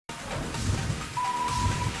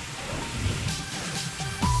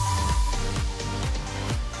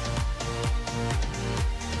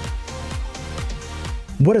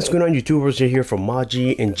What is going on, YouTubers? Jay here from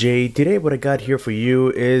Maji and Jay. Today what I got here for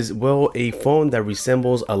you is, well, a phone that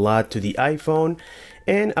resembles a lot to the iPhone,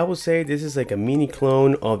 and I would say this is like a mini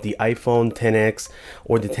clone of the iPhone XS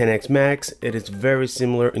or the XS Max. It is very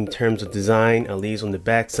similar in terms of design, at least on the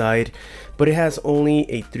back side, but it has only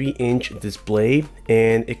a 3-inch display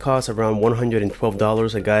and it costs around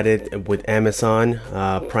 $112. I got it with Amazon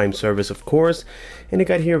Prime service, of course, and it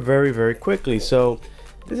got here very quickly. So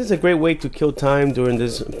this is a great way to kill time during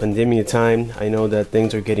this pandemic time. I know that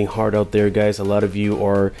things are getting hard out there, guys. A lot of you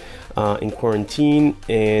are in quarantine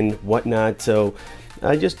and whatnot. So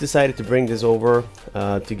I just decided to bring this over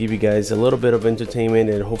to give you guys a little bit of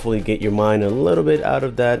entertainment and hopefully get your mind a little bit out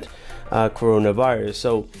of that coronavirus.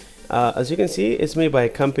 So as you can see, it's made by a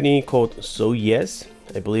company called So Yes.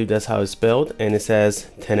 I believe that's how it's spelled, and it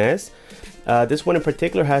says XS. This one in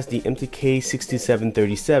particular has the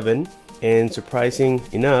MTK6737. And surprising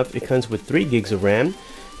enough, it comes with 3 gigs of RAM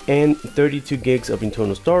and 32 gigs of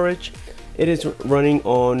internal storage. It is running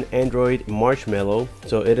on Android Marshmallow,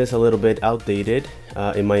 so it is a little bit outdated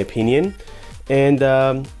in my opinion. And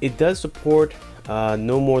it does support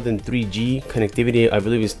no more than 3G connectivity. I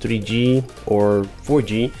believe it's 3G or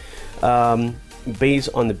 4G based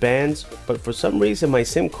on the bands, but for some reason my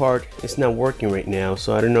SIM card is not working right now.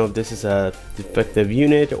 So I don't know if this is a defective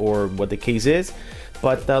unit or what the case is.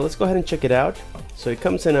 But let's go ahead and check it out. So it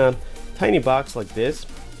comes in a tiny box like this,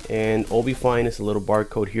 and all we find is a little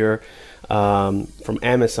barcode here from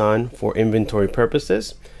Amazon for inventory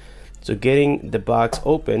purposes. So getting the box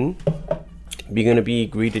open, we're gonna be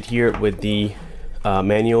greeted here with the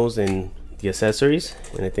manuals and the accessories.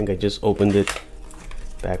 And I think I just opened it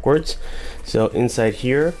backwards. So inside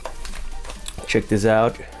here, check this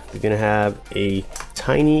out. We're gonna have a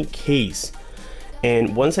tiny case.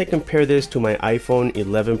 And once I compare this to my iPhone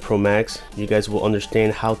 11 Pro Max, you guys will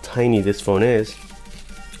understand how tiny this phone is.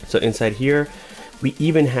 So inside here, we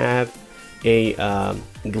even have a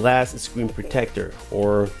glass screen protector,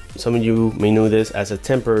 or some of you may know this as a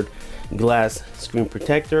tempered glass screen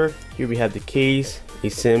protector. Here we have the case, a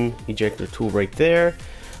SIM ejector tool right there.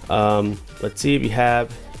 Let's see, we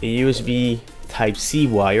have a USB Type-C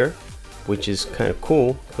wire, which is kind of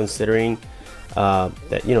cool considering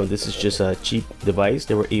that, you know, this is just a cheap device.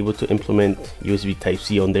 They were able to implement USB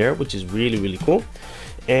Type-C on there, which is really cool.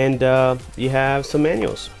 And you have some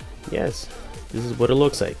manuals. Yes, this is what it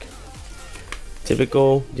looks like.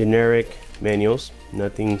 Typical generic manuals,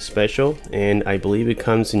 nothing special. And I believe it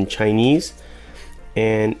comes in Chinese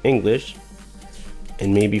and English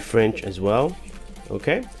and maybe French as well.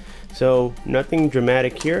 Okay, so nothing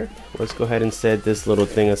dramatic here. Let's go ahead and set this little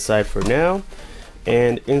thing aside for now.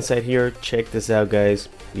 And inside here, check this out, guys.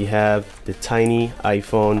 We have the tiny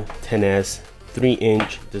iPhone XS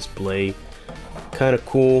 3-inch display. Kind of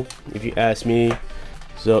cool if you ask me.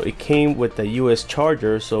 So it came with the US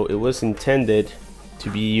charger, so it was intended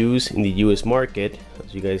to be used in the US market,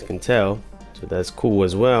 as you guys can tell. So that's cool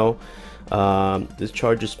as well. This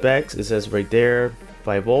charger specs, it says right there,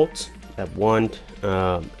 5 volts at 1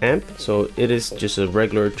 amp. So it is just a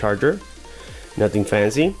regular charger, nothing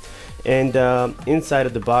fancy. And inside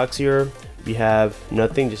of the box here, we have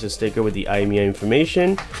nothing, just a sticker with the IMEI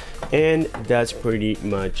information, and that's pretty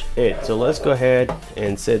much it. So let's go ahead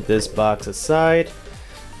and set this box aside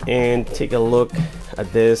and take a look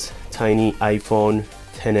at this tiny iPhone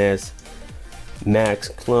XS Max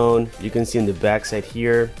clone. You can see in the back side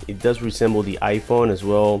here, it does resemble the iPhone as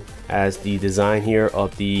well as the design here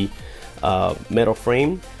of the metal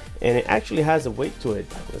frame, and it actually has a weight to it.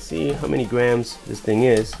 Let's see how many grams this thing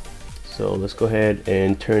is. So let's go ahead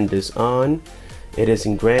and turn this on. It is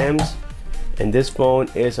in grams, and this phone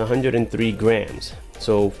is 103 grams.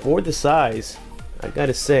 So for the size, I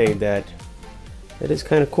gotta say that it is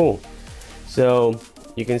kind of cool. So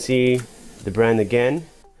you can see the brand again.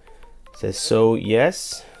 It says So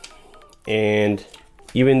Yes, and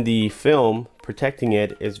even the film protecting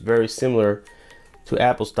it is very similar to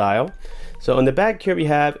Apple style. So on the back here, we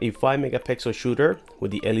have a 5-megapixel shooter with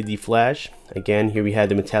the LED flash. Again, here we have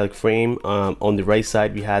the metallic frame. On the right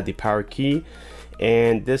side, we have the power key,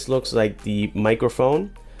 and this looks like the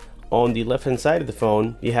microphone. On the left hand side of the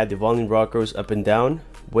phone, you have the volume rockers up and down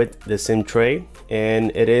with the SIM tray,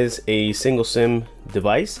 and it is a single SIM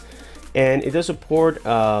device, and it does support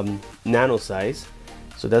nano size.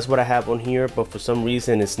 So that's what I have on here, but for some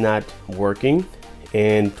reason it's not working.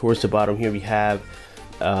 And towards the bottom here, we have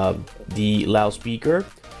the loudspeaker,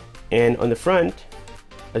 and on the front,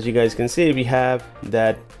 as you guys can see, we have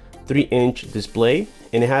that 3-inch display,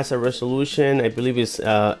 and it has a resolution, I believe it's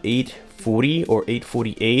 840 or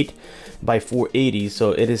 848 by 480,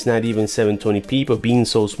 so it is not even 720p. But being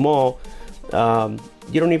so small,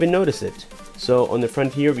 you don't even notice it. So on the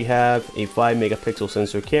front here we have a 5 megapixel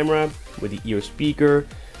sensor camera with the ear speaker,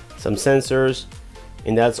 some sensors,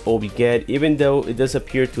 and that's all we get. Even though it does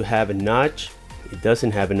appear to have a notch, it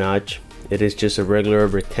doesn't have a notch. It is just a regular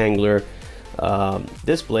rectangular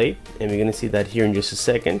display, and we're gonna see that here in just a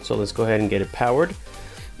second. So let's go ahead and get it powered.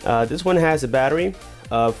 This one has a battery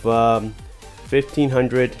of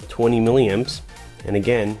 1520 milliamps, and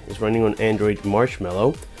again it's running on Android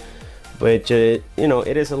Marshmallow, which you know,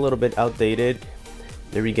 it is a little bit outdated.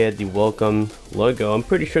 There we get the welcome logo. I'm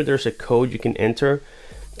pretty sure there's a code you can enter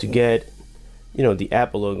to get, you know, the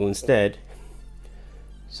Apple logo instead.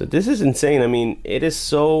 So this is insane. I mean, it is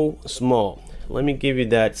so small. Let me give you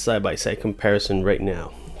that side-by-side comparison right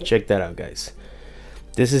now. Check that out, guys.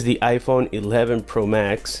 This is the iPhone 11 Pro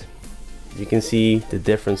Max. You can see the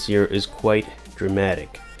difference here is quite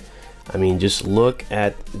dramatic. I mean, just look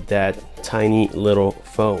at that tiny little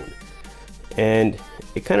phone. And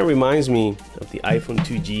it kind of reminds me of the iPhone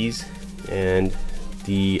 2Gs and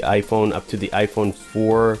the iPhone up to the iPhone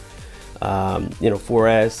 4, you know,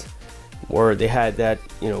 4S, where they had that,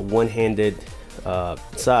 you know, one-handed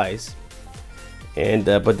size. And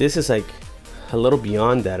but this is like a little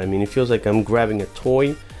beyond that. I mean, it feels like I'm grabbing a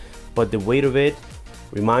toy, but the weight of it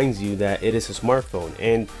reminds you that it is a smartphone.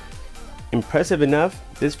 And impressive enough,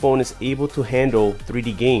 this phone is able to handle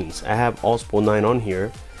 3D games. I have OSPO 9 on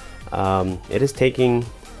here. It is taking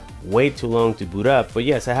way too long to boot up, but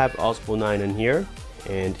yes, I have OSPO 9 in here,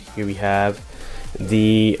 and here we have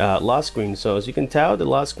the lock screen. So as you can tell, the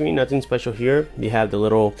lock screen, nothing special here. You have the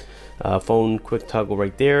little phone quick toggle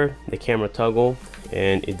right there, the camera toggle,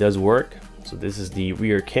 and it does work. So this is the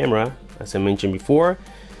rear camera, as I mentioned before.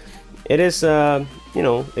 It is you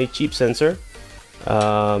know, a cheap sensor,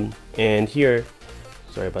 and here,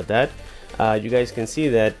 sorry about that, you guys can see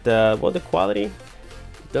that well, the quality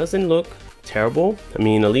doesn't look terrible. I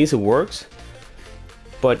mean, at least it works,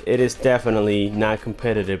 but it is definitely not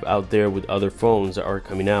competitive out there with other phones that are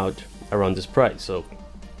coming out around this price. So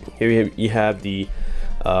here you have the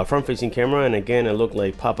front-facing camera, and again, I look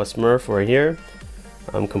like Papa Smurf right here.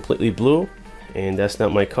 I'm completely blue, and that's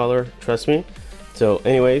not my color, trust me. So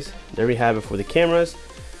anyways, there we have it for the cameras,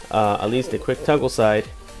 at least the quick toggle side,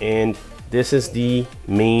 and this is the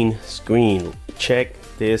main screen. Check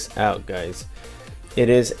this out, guys. It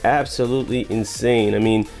is absolutely insane. I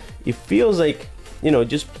mean, it feels like, you know,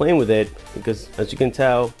 just playing with it, because as you can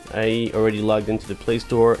tell, I already logged into the Play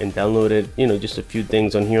Store and downloaded, you know, just a few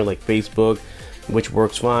things on here like Facebook, which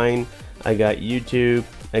works fine. I got YouTube,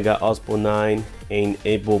 I got OSPO 9, and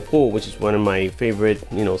Able Pool, which is one of my favorite,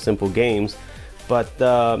 you know, simple games. But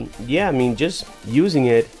yeah, I mean, just using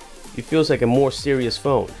it, it feels like a more serious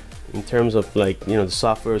phone in terms of, like, you know, the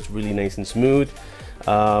software is really nice and smooth.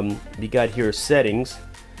 We got here settings,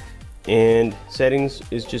 and settings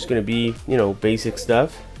is just going to be, you know, basic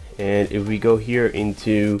stuff. And if we go here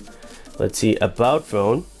into, let's see, about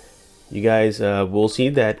phone, you guys will see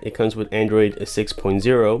that it comes with Android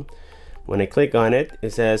 6.0. When I click on it,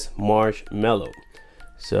 it says Marshmallow.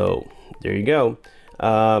 So there you go.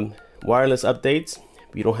 Wireless updates,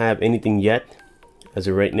 we don't have anything yet as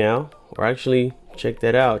of right now. Or actually, check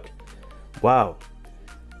that out. Wow,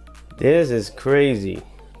 this is crazy.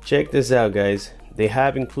 Check this out, guys. They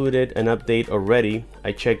have included an update already.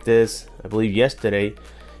 I checked this, I believe, yesterday,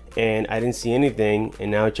 and I didn't see anything. And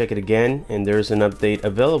now I check it again, and there's an update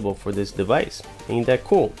available for this device. Ain't that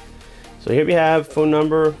cool? So here we have phone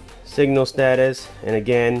number, signal status, and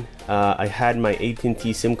again, I had my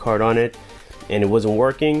AT&T SIM card on it, and it wasn't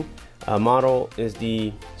working. Model is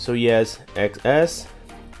the Soyuz XS,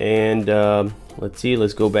 and let's see,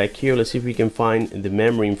 let's go back here. Let's see if we can find the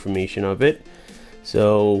memory information of it.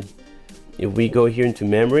 So if we go here into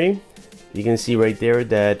memory, you can see right there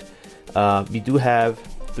that we do have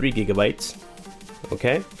 3 gigabytes.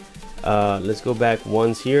 Okay, let's go back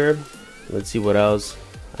once here. Let's see what else.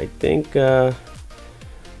 I think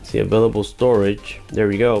see available storage. There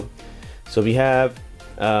we go. So we have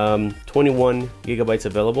 21 gigabytes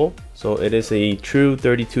available. So it is a true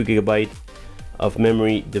 32 gigabyte of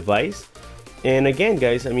memory device. And again,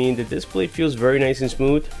 guys, I mean, the display feels very nice and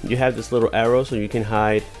smooth. You have this little arrow so you can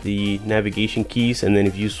hide the navigation keys, and then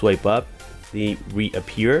if you swipe up, they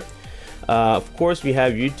reappear. Of course, we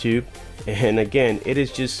have YouTube, and again, it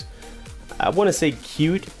is just, I want to say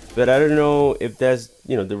cute, but I don't know if that's,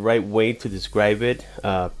 you know, the right way to describe it,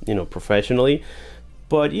 you know, professionally.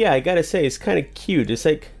 But yeah, I gotta say, it's kind of cute. It's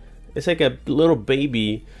like a little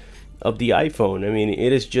baby of the iPhone. I mean,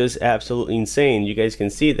 it is just absolutely insane. You guys can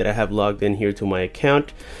see that I have logged in here to my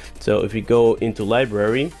account. So if we go into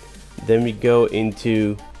library, then we go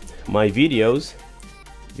into my videos,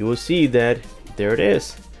 you will see that there it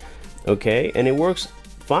is. Okay, and it works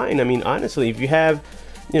fine. I mean, honestly, if you have,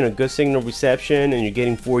 you know, good signal reception and you're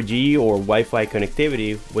getting 4G or Wi-Fi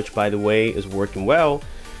connectivity, which by the way is working well,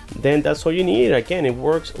 then that's all you need. Again, it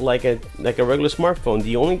works like a regular smartphone.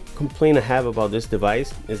 The only complaint I have about this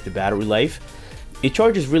device is the battery life. It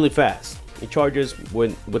charges really fast. It charges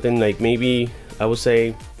within like maybe, I would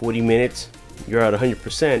say 40 minutes, you're at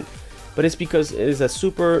 100%, but it's because it is a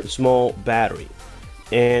super small battery.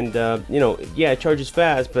 And you know, yeah, it charges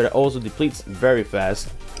fast, but it also depletes very fast.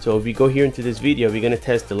 So if you go here into this video, we're gonna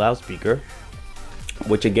test the loudspeaker,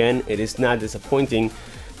 which again, it is not disappointing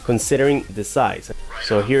considering the size.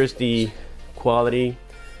 So here's the quality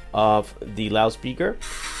of the loudspeaker.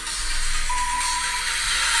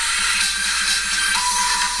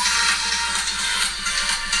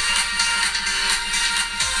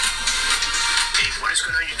 What is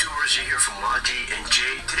going on, YouTubers? You're here from Maji and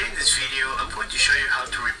Jay. Today in this video, I'm going to show you how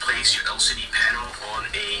to replace your LCD panel on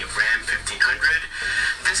a RAM 1500.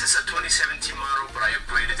 This is a 2017 model, but I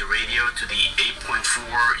upgraded the radio to the 8.4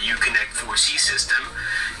 Uconnect 4C system.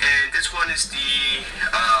 And this one is the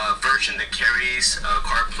version that carries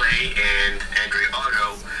CarPlay and Android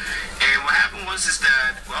Auto. And what happened was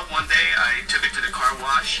that, well, one day I took it to the car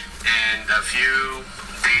wash, and a few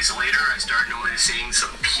days later I started noticing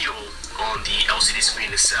some peel on the LCD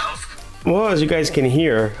screen itself. Well, as you guys can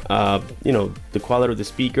hear, you know, the quality of the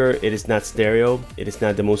speaker, it is not stereo, it is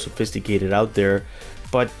not the most sophisticated out there,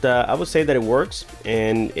 but I would say that it works,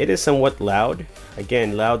 and it is somewhat loud.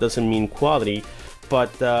 Again, loud doesn't mean quality,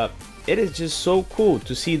 but it is just so cool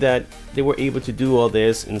to see that they were able to do all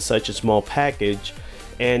this in such a small package.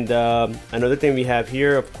 And another thing we have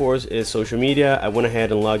here, of course, is social media. I went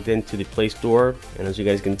ahead and logged into the Play Store, and as you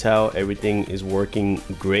guys can tell, everything is working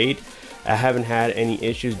great. I haven't had any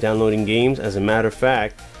issues downloading games. As a matter of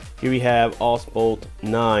fact, here we have Osbolt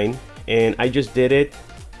 9, and I just did it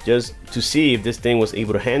just to see if this thing was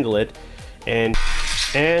able to handle it. And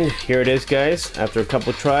here it is, guys. After a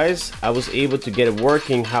couple tries, I was able to get it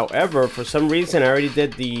working. However, for some reason, I already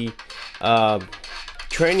did the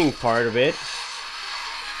training part of it,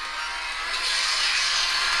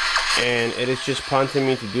 and it is just prompting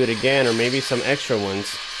me to do it again, or maybe some extra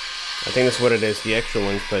ones. I think that's what it is, the extra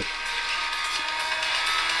ones. But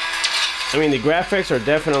I mean, the graphics are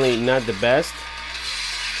definitely not the best,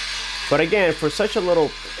 but again, for such a little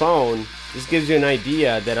phone, this gives you an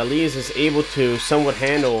idea that at least it's able to somewhat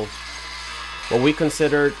handle what we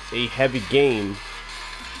consider a heavy game.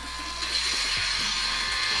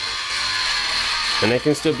 And I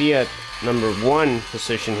can still be at #1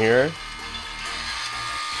 position here.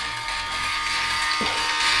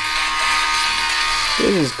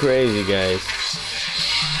 This is crazy, guys.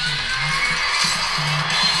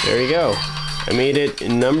 There you go. I made it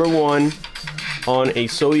 #1 on a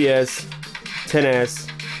Soyuz 10S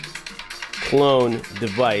clone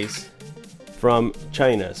device from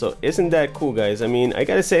China. So isn't that cool, guys? I mean, I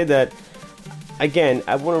gotta say that, again,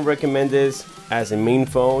 I wouldn't recommend this as a main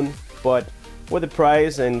phone, but for the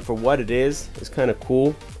price and for what it is, it's kind of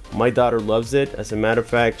cool. My daughter loves it. As a matter of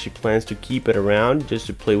fact, she plans to keep it around just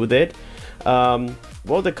to play with it.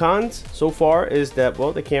 Well, the cons so far is that,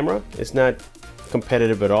 well, the camera is not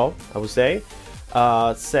competitive at all, I would say.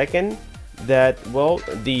 Second, that, well,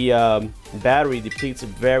 the battery depletes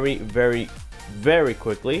very, very, very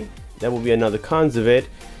quickly. That will be another cons of it.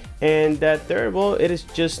 And that third, well, it is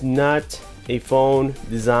just not a phone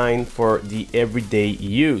designed for the everyday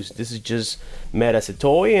use. This is just meant as a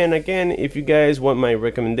toy. And again, if you guys want my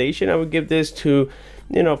recommendation, I would give this to,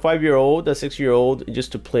 you know, a 5-year-old, a 6-year-old,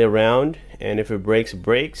 just to play around. And if it breaks, it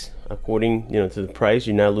breaks. According, you know, to the price,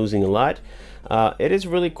 you're not losing a lot. It is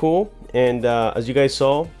really cool, and as you guys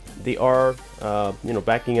saw, they are you know,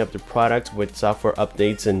 backing up the product with software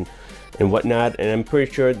updates and whatnot. And I'm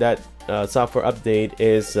pretty sure that software update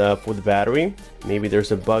is for the battery. Maybe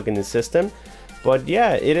there's a bug in the system, but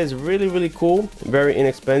yeah, it is really, really cool, very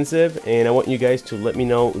inexpensive. And I want you guys to let me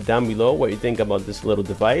know down below what you think about this little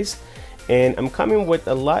device. And I'm coming with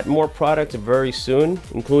a lot more products very soon,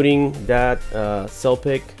 including that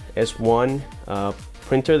Celpic S1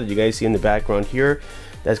 printer that you guys see in the background here.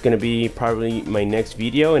 That's going to be probably my next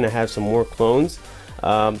video, and I have some more clones.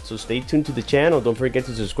 So stay tuned to the channel. Don't forget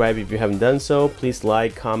to subscribe if you haven't done so. Please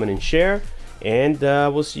like, comment, and share. And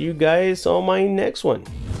we'll see you guys on my next one.